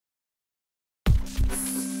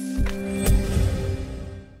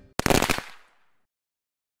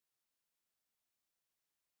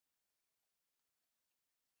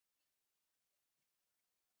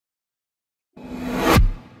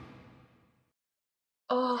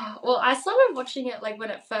Oh, well, I started watching it like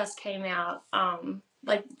when it first came out,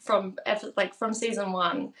 like from season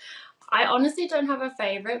one. I honestly don't have a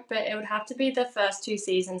favorite, but it would have to be the first two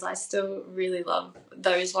seasons. I still really love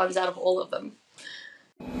those ones out of all of them.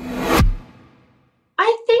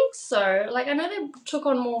 I think so. Like, I know they took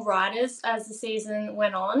on more writers as the season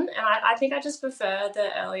went on, and I think I just prefer the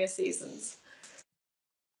earlier seasons.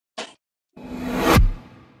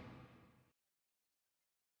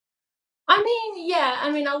 I mean, yeah, I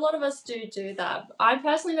mean, a lot of us do that. I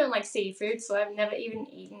personally don't like seafood, so I've never even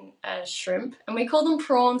eaten a shrimp. And we call them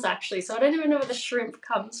prawns, actually, so I don't even know where the shrimp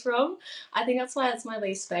comes from. I think that's why it's my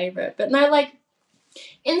least favorite. But no, like,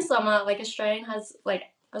 in summer, like, Australia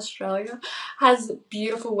has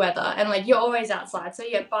beautiful weather, and, like, you're always outside. So,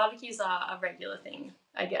 yeah, barbecues are a regular thing,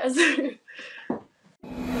 I guess.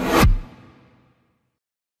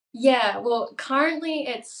 Yeah, well, currently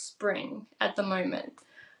it's spring at the moment.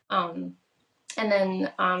 Um, and then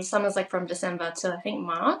summer's like from December to I think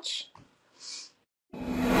March.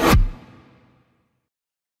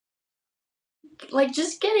 Like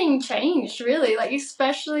just getting changed, really. Like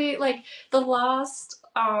especially like the last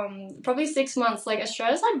probably 6 months, like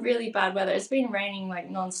Australia's had really bad weather. It's been raining like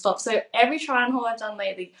non-stop. So every try and haul I've done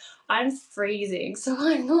lately, I'm freezing. So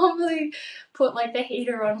I normally put like the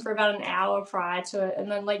heater on for about an hour prior to it, and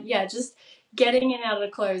then like yeah, just getting in and out of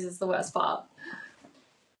the clothes is the worst part.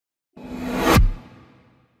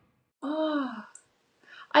 Oh,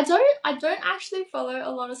 I don't actually follow a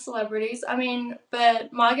lot of celebrities. I mean,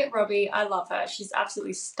 but Margaret Robbie, I love her. She's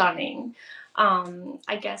absolutely stunning.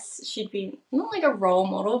 I guess she'd be not like a role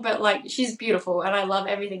model, but like she's beautiful and I love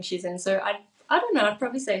everything she's in. So I don't know, I'd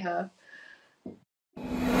probably say her.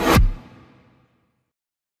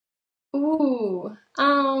 Ooh.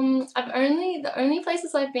 The only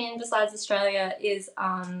places I've been besides Australia is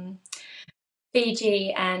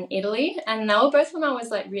Fiji and Italy, and they were both when I was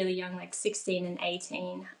like really young, like 16 and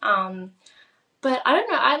 18. But I don't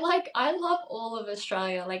know. I love all of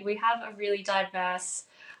Australia. Like we have a really diverse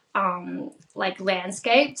like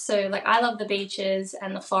landscape. So like I love the beaches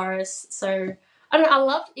and the forests. So I don't know, I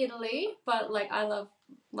love Italy, but like I love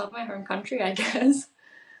my home country, I guess.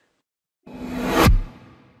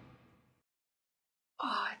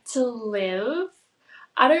 Oh, to live.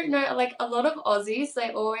 I don't know, like a lot of Aussies,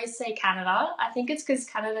 they always say Canada. I think it's because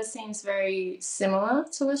Canada seems very similar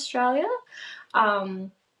to Australia.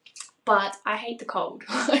 Um, but I hate the cold.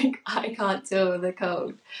 Like I can't deal with the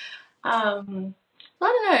cold. Um, I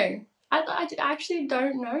don't know. I actually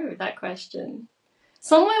don't know that question.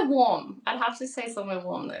 Somewhere warm. I'd have to say somewhere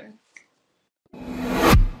warm though.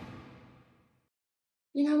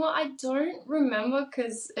 You know what? I don't remember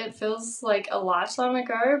because it feels like a lifetime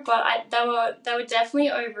ago. But they were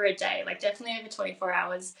definitely over a day, like definitely over 24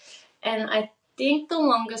 hours. And I think the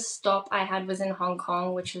longest stop I had was in Hong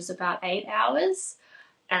Kong, which was about 8 hours,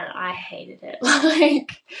 and I hated it.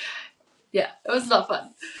 Like, yeah, it was not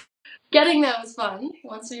fun. Getting there was fun.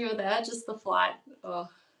 Once we were there, just the flight. Oh.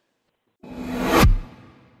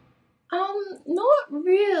 Not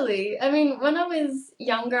really. I mean, when I was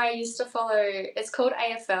younger, I used to follow, it's called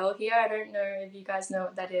AFL here. I don't know if you guys know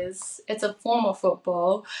what that is. It's a form of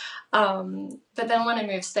football. But then when I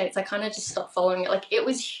moved states, I kind of just stopped following it. Like, it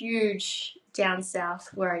was huge down south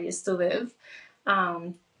where I used to live.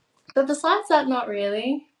 Um, but besides that, not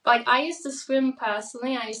really. Like, I used to swim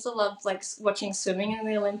personally. I used to love, like, watching swimming in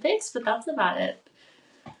the Olympics, but that's about it.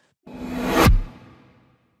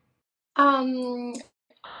 Um,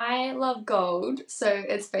 I love gold, so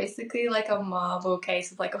it's basically like a marble case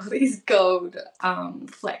with like all these gold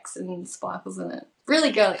flecks and sparkles in it.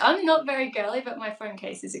 Really girly. I'm not very girly, but my phone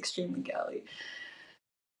case is extremely girly.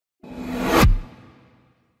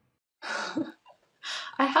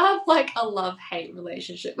 I have like a love-hate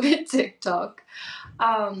relationship with TikTok.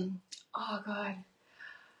 Um, oh god.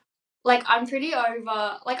 Like I'm pretty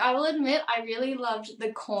over. Like I will admit, I really loved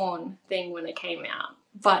the corn thing when it came out,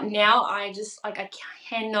 but now I just like I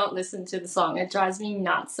cannot listen to the song. It drives me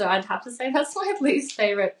nuts. So I'd have to say that's my least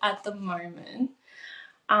favorite at the moment.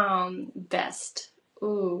 Best.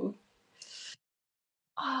 Ooh.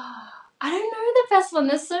 Oh, I don't know the best one.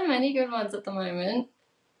 There's so many good ones at the moment.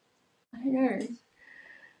 I don't know.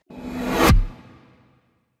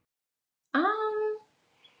 Um,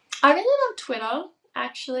 I really love Twitter.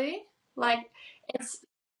 Actually, like it's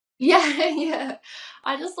yeah, yeah.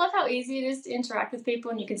 I just love how easy it is to interact with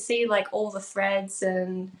people, and you can see like all the threads,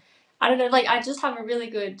 and I don't know, like I just have a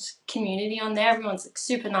really good community on there. Everyone's like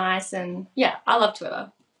super nice, and yeah, I love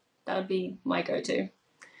Twitter. That would be my go-to.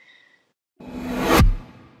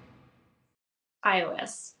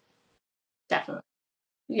 iOS, definitely.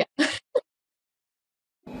 Yeah.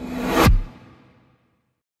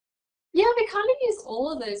 kind of use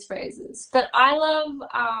all of those phrases, but I love,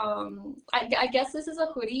 I guess this is a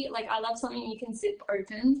hoodie. Like, I love something you can zip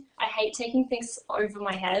open. I hate taking things over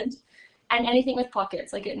my head, and anything with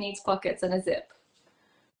pockets. Like, it needs pockets and a zip.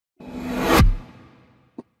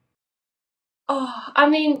 Oh, I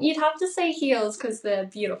mean, you'd have to say heels because they're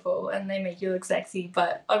beautiful and they make you look sexy,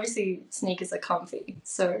 but obviously sneakers are comfy,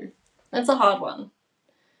 so it's a hard one.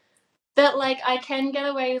 But like, I can get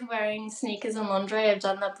away with wearing sneakers and lingerie. I've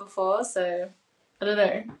done that before, so I don't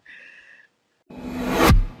know.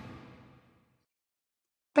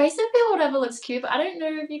 Basically, whatever looks cute. But I don't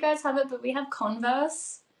know if you guys have it, but we have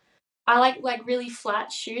Converse. I like really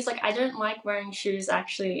flat shoes. Like, I don't like wearing shoes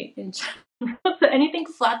actually in general. So anything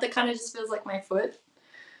flat that kind of just feels like my foot.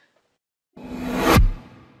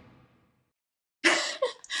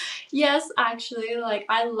 Yes, actually, like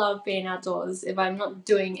I love being outdoors. If I'm not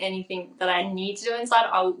doing anything that I need to do inside,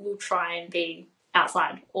 I will try and be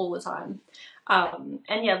outside all the time. And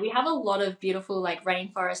yeah, we have a lot of beautiful like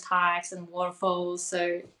rainforest hikes and waterfalls.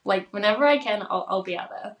 So like whenever I can, I'll be out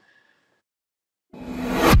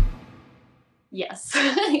there. Yes,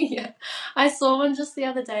 yeah. I saw one just the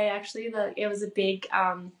other day actually that it was a big.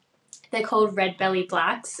 They're called red belly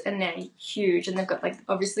blacks, and they're huge, and they've got like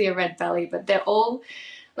obviously a red belly, but they're all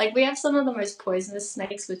like we have some of the most poisonous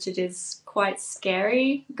snakes, which it is quite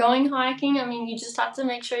scary going hiking. I mean, you just have to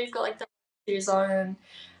make sure you've got like the shoes on. And,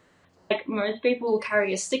 like most people will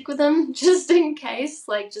carry a stick with them just in case,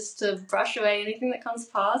 like just to brush away anything that comes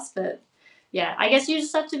past. But yeah, I guess you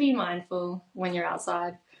just have to be mindful when you're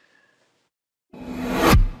outside.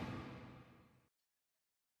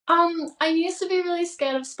 I used to be really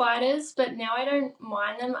scared of spiders, but now I don't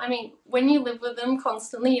mind them. I mean, when you live with them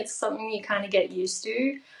constantly, it's something you kind of get used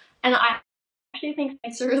to. And I actually think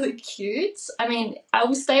snakes are really cute. I mean, I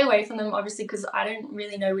will stay away from them obviously because I don't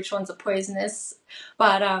really know which ones are poisonous.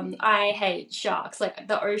 But I hate sharks. Like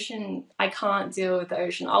the ocean, I can't deal with the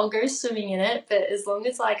ocean. I'll go swimming in it, but as long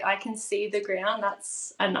as like I can see the ground,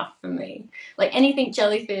 that's enough for me. Like anything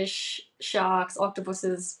jellyfish, sharks,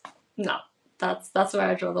 octopuses, no. That's where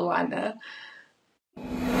I draw the line there.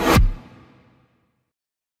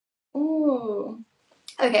 Ooh.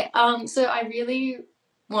 Okay, so I really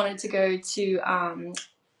wanted to go to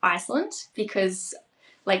Iceland because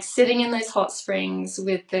like sitting in those hot springs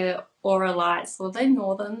with the aura lights or the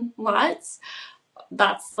northern lights,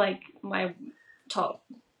 that's like my top.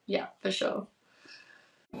 Yeah, for sure.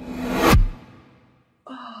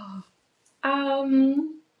 Oh,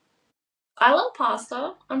 um, I love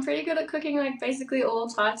pasta. I'm pretty good at cooking like basically all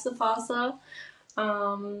types of pasta.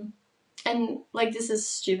 Um, and like this is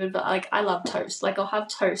stupid, but like I love toast. Like I'll have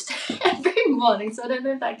toast every morning, so I don't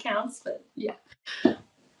know if that counts, but yeah.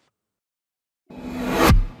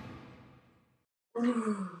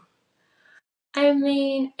 Ooh. I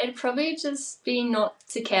mean, it'd probably just be not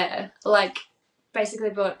to care, like basically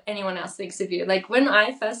what anyone else thinks of you. Like when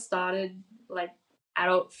I first started like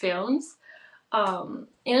adult films,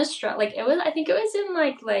 in Australia, like it was, I think it was in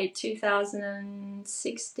like late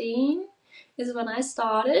 2016 is when I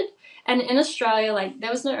started, and in Australia, like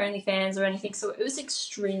there was no OnlyFans or anything, so it was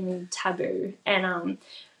extremely taboo. And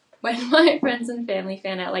when my friends and family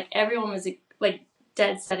found out, like everyone was like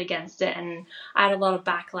dead set against it, and I had a lot of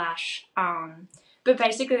backlash. But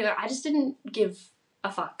basically, like, I just didn't give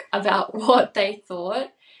a fuck about what they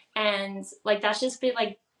thought, and like that's just been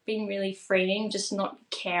like been really freeing, just not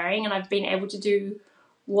caring, and I've been able to do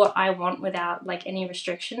what I want without like any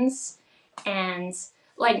restrictions. And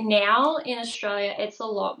like now in Australia, it's a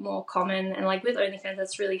lot more common, and like with OnlyFans,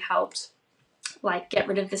 that's really helped like get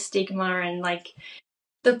rid of the stigma and like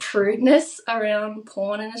the prudeness around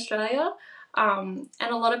porn in Australia. And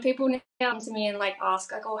a lot of people now come to me and like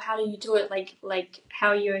ask like, oh, how do you do it? Like how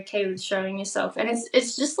are you okay with showing yourself? And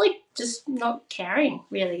it's just like just not caring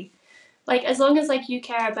really. Like as long as like you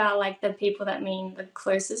care about like the people that mean the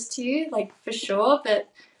closest to you, like for sure. But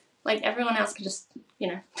like everyone else can just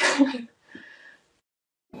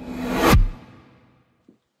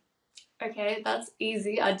Okay, that's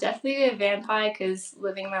easy. I'd definitely be a vampire because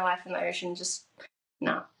living my life in the ocean just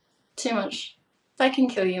nah, too much. That can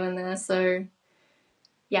kill you in there. So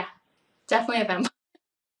yeah, definitely a vampire.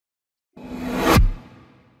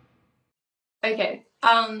 Okay.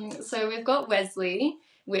 So we've got Wesley,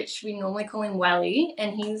 which we normally call him Welly,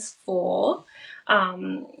 and he's 4.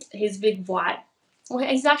 He's big white. Well,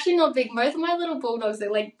 he's actually not big. Both of my little bulldogs,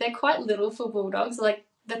 they're quite little for bulldogs, like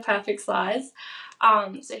the perfect size.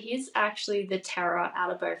 So he's actually the terror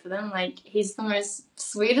out of both of them. Like he's the most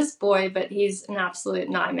sweetest boy, but he's an absolute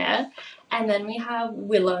nightmare. And then we have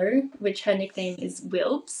Willow, which her nickname is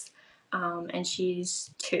Wilbs, and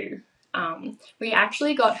she's 2. We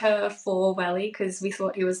actually got her for Welly because we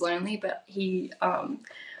thought he was lonely, but he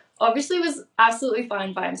obviously was absolutely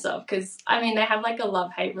fine by himself because, I mean, they have like a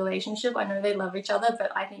love-hate relationship. I know they love each other,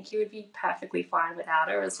 but I think he would be perfectly fine without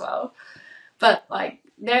her as well. But, like,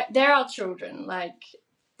 they're our children. Like,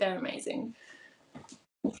 they're amazing.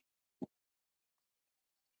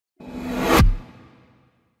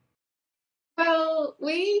 Well,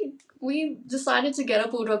 we decided to get a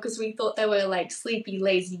bulldog because we thought they were like sleepy,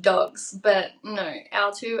 lazy dogs. But no,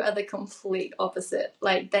 our two are the complete opposite.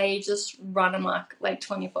 Like they just run amok like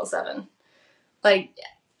 24/7. Like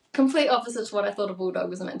complete opposite to what I thought a bulldog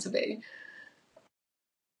was meant to be.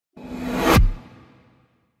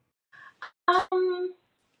 Um,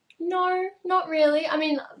 no, not really. I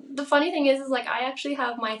mean, the funny thing is like I actually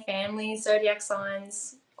have my family zodiac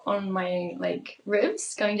signs on my like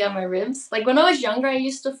ribs, going down my ribs. Like when I was younger, I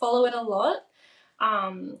used to follow it a lot. I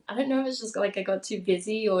don't know if it's just like I got too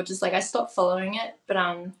busy or just like I stopped following it, but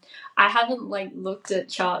I haven't like looked at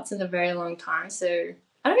charts in a very long time, so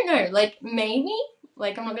I don't know. Like maybe,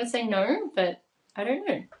 like I'm not gonna say no, but I don't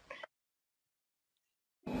know.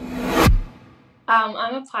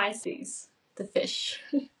 I'm a Pisces, the fish.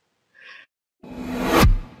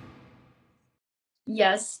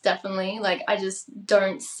 Yes, definitely. Like I just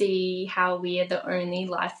don't see how we are the only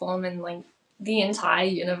life form in like the entire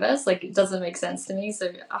universe. Like it doesn't make sense to me. So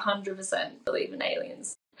 100% believe in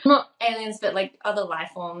aliens. Not aliens, but like other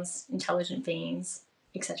life forms, intelligent beings,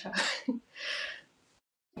 etc.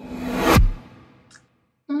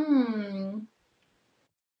 Hmm.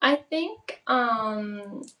 I think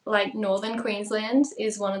like northern Queensland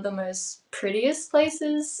is one of the most prettiest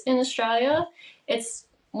places in Australia. It's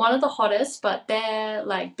one of the hottest, but their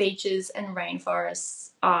like beaches and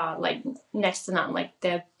rainforests are like next to none. Like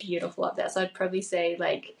they're beautiful up there. So I'd probably say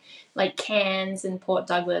like Cairns and Port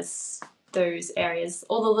Douglas, those areas,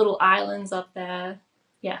 all the little islands up there.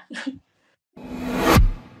 Yeah.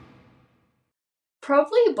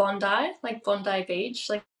 Probably Bondi, like Bondi Beach.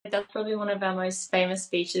 Like that's probably one of our most famous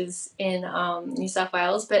beaches in New South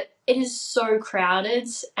Wales. But it is so crowded,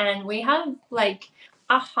 and we have like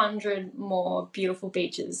 100 more beautiful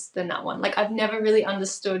beaches than that one. Like I've never really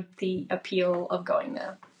understood the appeal of going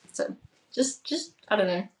there. So just I don't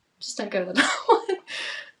know, just don't go to that one.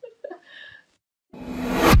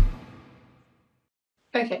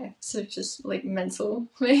 Okay, so just like mental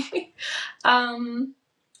maybe. Um,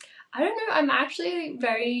 I don't know. I'm actually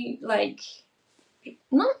very like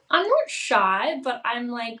not I'm not shy, but I'm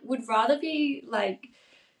like would rather be like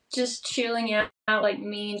just chilling out like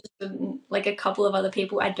me and just like a couple of other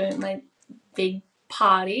people. I don't like big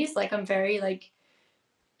parties. Like I'm very like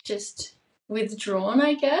just withdrawn,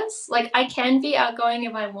 I guess. Like I can be outgoing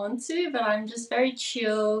if I want to, but I'm just very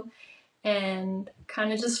chill and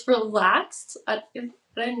kind of just relaxed. I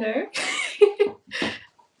don't know.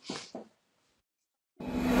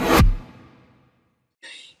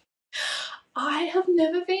 I have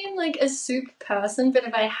never been like a soup person, but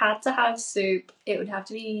if I had to have soup, it would have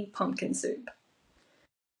to be pumpkin soup.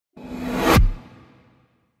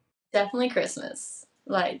 Definitely Christmas.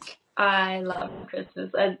 Like I love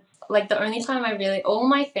Christmas. Like the only time I really all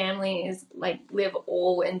my family is like live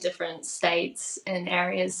all in different states and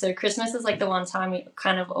areas. So Christmas is like the one time we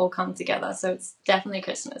kind of all come together. So it's definitely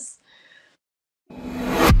Christmas.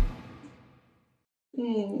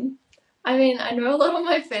 Mm. I mean, I know a lot of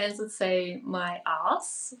my fans would say my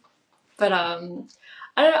ass, but I don't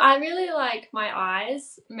know, I really like my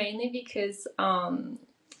eyes mainly because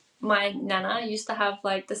my nana used to have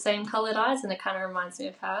like the same colored eyes and it kind of reminds me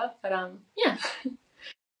of her. But yeah.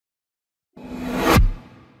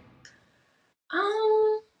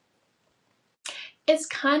 Um it's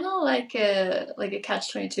kind of like a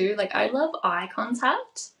catch-22. Like I love eye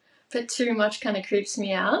contact, but too much kind of creeps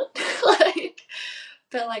me out. like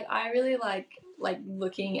but like I really like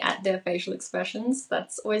looking at their facial expressions.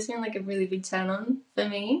 That's always been like a really big turn on for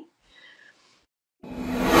me.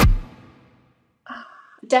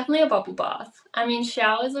 Definitely a bubble bath. I mean,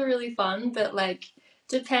 showers are really fun, but like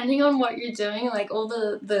depending on what you're doing, like all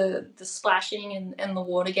the splashing and the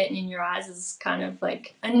water getting in your eyes is kind of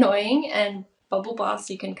like annoying. And bubble baths,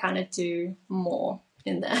 you can kind of do more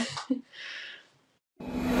in there.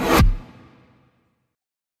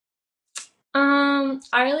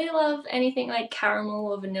 I really love anything like caramel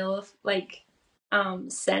or vanilla, like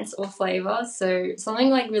scent or flavor. So something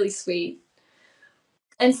like really sweet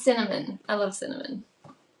and cinnamon. I love cinnamon.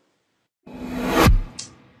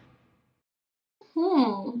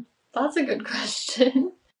 Hmm, that's a good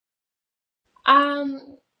question.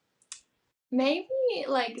 Um, Maybe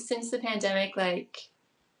like since the pandemic, like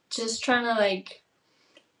just trying to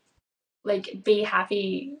like be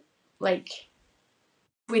happy like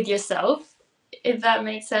with yourself, if that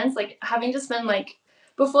makes sense. Like having to spend like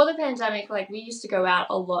before the pandemic, like we used to go out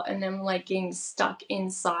a lot and then like getting stuck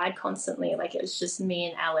inside constantly. Like it was just me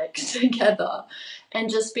and Alex together and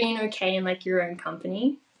just being okay in like your own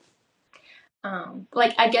company.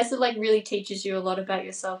 Like I guess it like really teaches you a lot about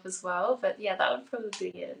yourself as well. But yeah, that would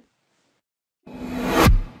probably be it.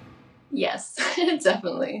 Yes,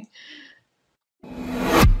 definitely.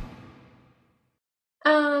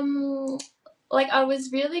 Um, like I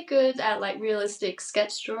was really good at like realistic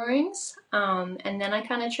sketch drawings, and then I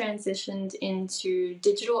kind of transitioned into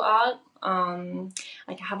digital art.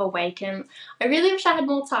 Like I have a Wacom. I really wish I had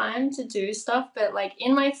more time to do stuff, but like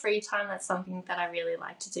in my free time, that's something that I really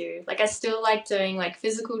like to do. Like I still like doing like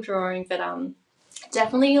physical drawing, but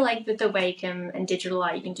definitely like with the Wacom and digital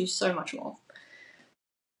art, you can do so much more.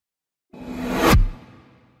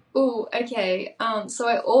 Oh, okay. So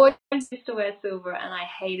I always used to wear silver and I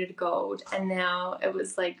hated gold. And now it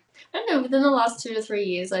was like, I don't know, within the last 2 to 3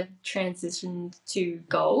 years, I've transitioned to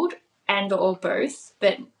gold and or both,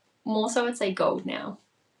 but more so I'd say gold now.